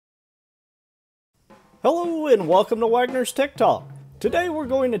Hello and welcome to Wagner's Tech Talk. Today we're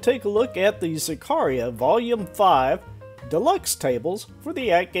going to take a look at the Zaccaria Volume 5 Deluxe tables for the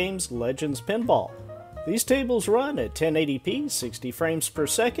AtGames Legends Pinball. These tables run at 1080p, 60 frames per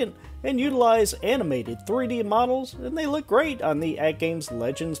second, and utilize animated 3D models, and they look great on the AtGames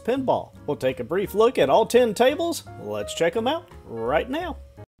Legends Pinball. We'll take a brief look at all 10 tables. Let's check them out right now.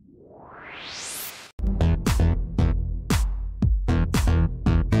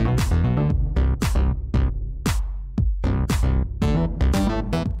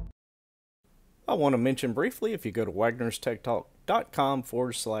 I want to mention briefly, if you go to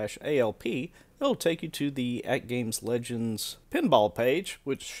wagnerstechtalk.com/ALP, it'll take you to the AtGames Legends Pinball page,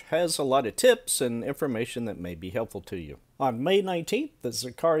 which has a lot of tips and information that may be helpful to you. On May 19th, the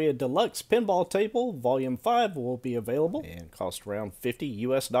Zaccaria Deluxe Pinball Table Volume 5 will be available and cost around $50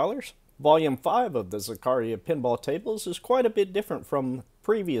 US. Volume 5 of the Zaccaria Pinball Tables is quite a bit different from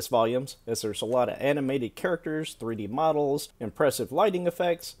previous volumes, as there's a lot of animated characters, 3D models, impressive lighting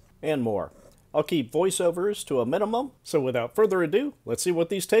effects, and more. I'll keep voiceovers to a minimum, so without further ado, let's see what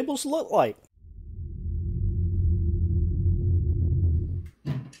these tables look like.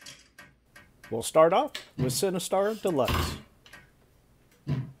 We'll start off with Sinistar Deluxe.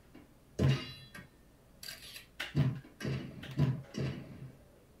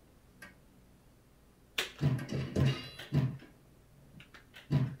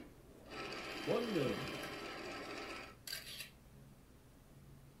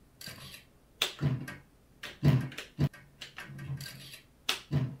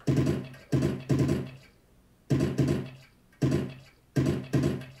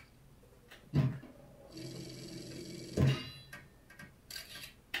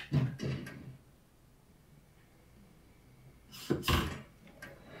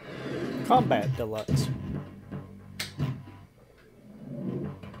 Combat Deluxe.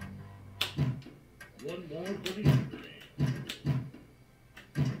 One more for the injury.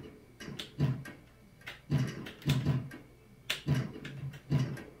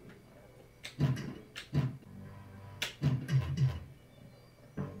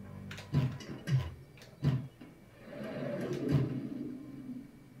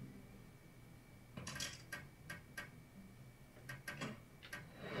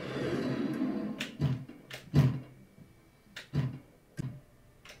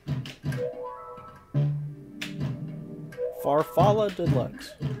 Farfalla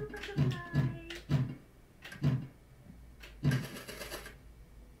Deluxe.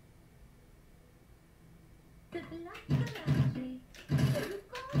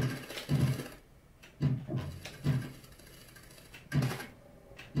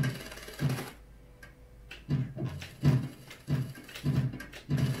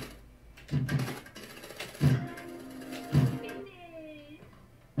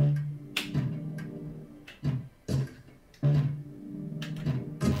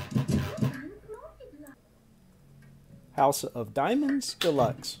 House of Diamonds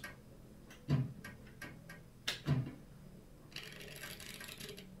Deluxe.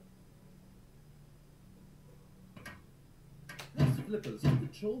 Press flippers to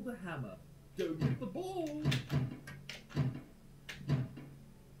control the hammer. Don't hit the ball.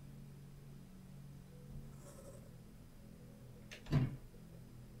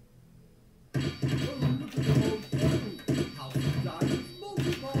 Oh, look at the ball go. House of Diamonds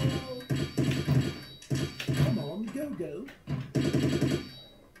multi-ball. Come on, go.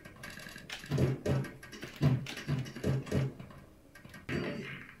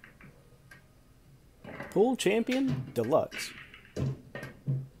 Pool Champion Deluxe.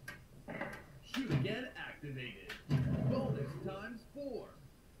 Shoot again activated. Bonus times 4.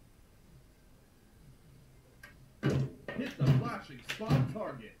 Hit the flashing spot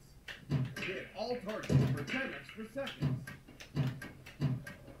targets. Hit all targets for 10 extra seconds.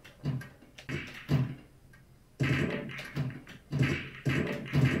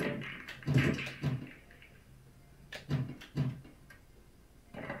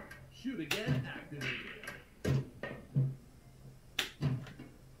 Shoot again activated.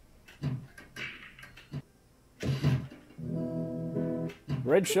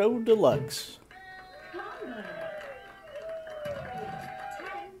 Red Show Deluxe. Combo.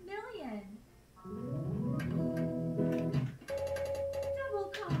 10 million.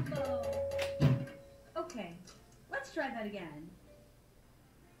 Double combo. Okay, let's try that again.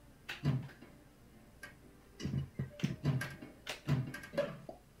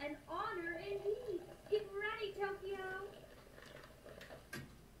 An honor indeed. Get ready, Tokyo.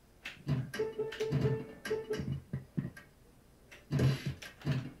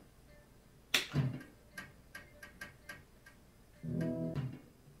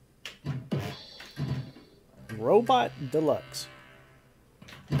 Robot Deluxe.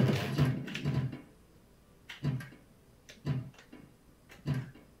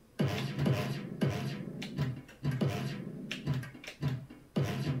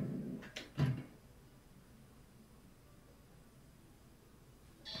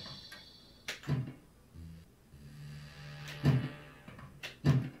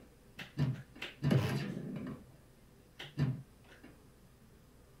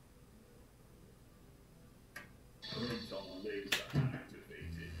 Laser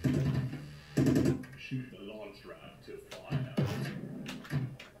activated. Shoot the launch ramp to fire.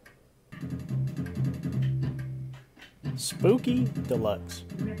 Spooky Deluxe.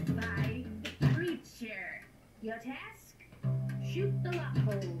 Revive the creature. Your task? Shoot the lock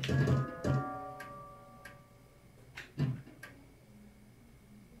hole.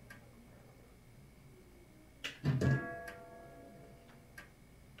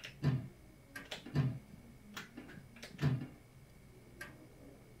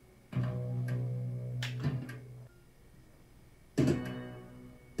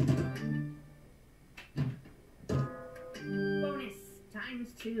 Times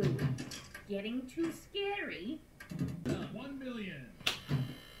 2. Getting too scary? 1 million.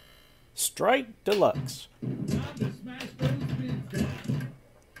 Strike Deluxe. Time to smash those bids down.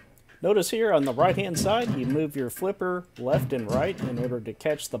 Notice here on the right hand side you move your flipper left and right in order to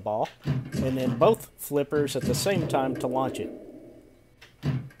catch the ball, and then both flippers at the same time to launch it.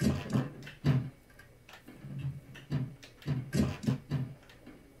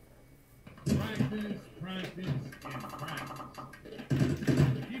 Practice, practice, and practice.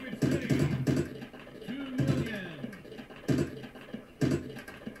 Keep it steady. 2 million.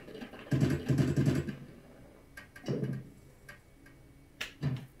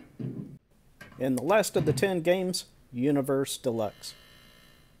 And the last of the 10 games, Universe Deluxe.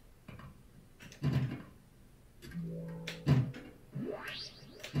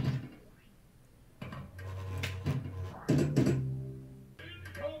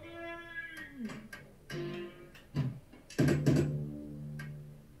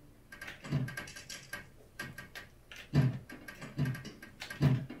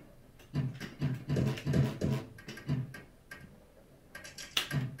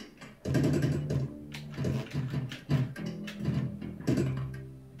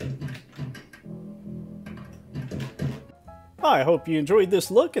 I hope you enjoyed this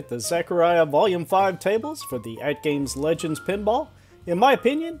look at the Zaccaria Volume 5 tables for the AtGames Legends Pinball. In my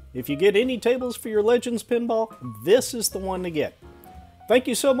opinion, if you get any tables for your Legends Pinball, this is the one to get. Thank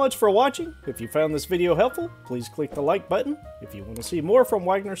you so much for watching. If you found this video helpful, please click the like button. If you want to see more from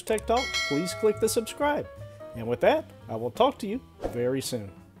Wagner's Tech Talk, please click the subscribe. And with that, I will talk to you very soon.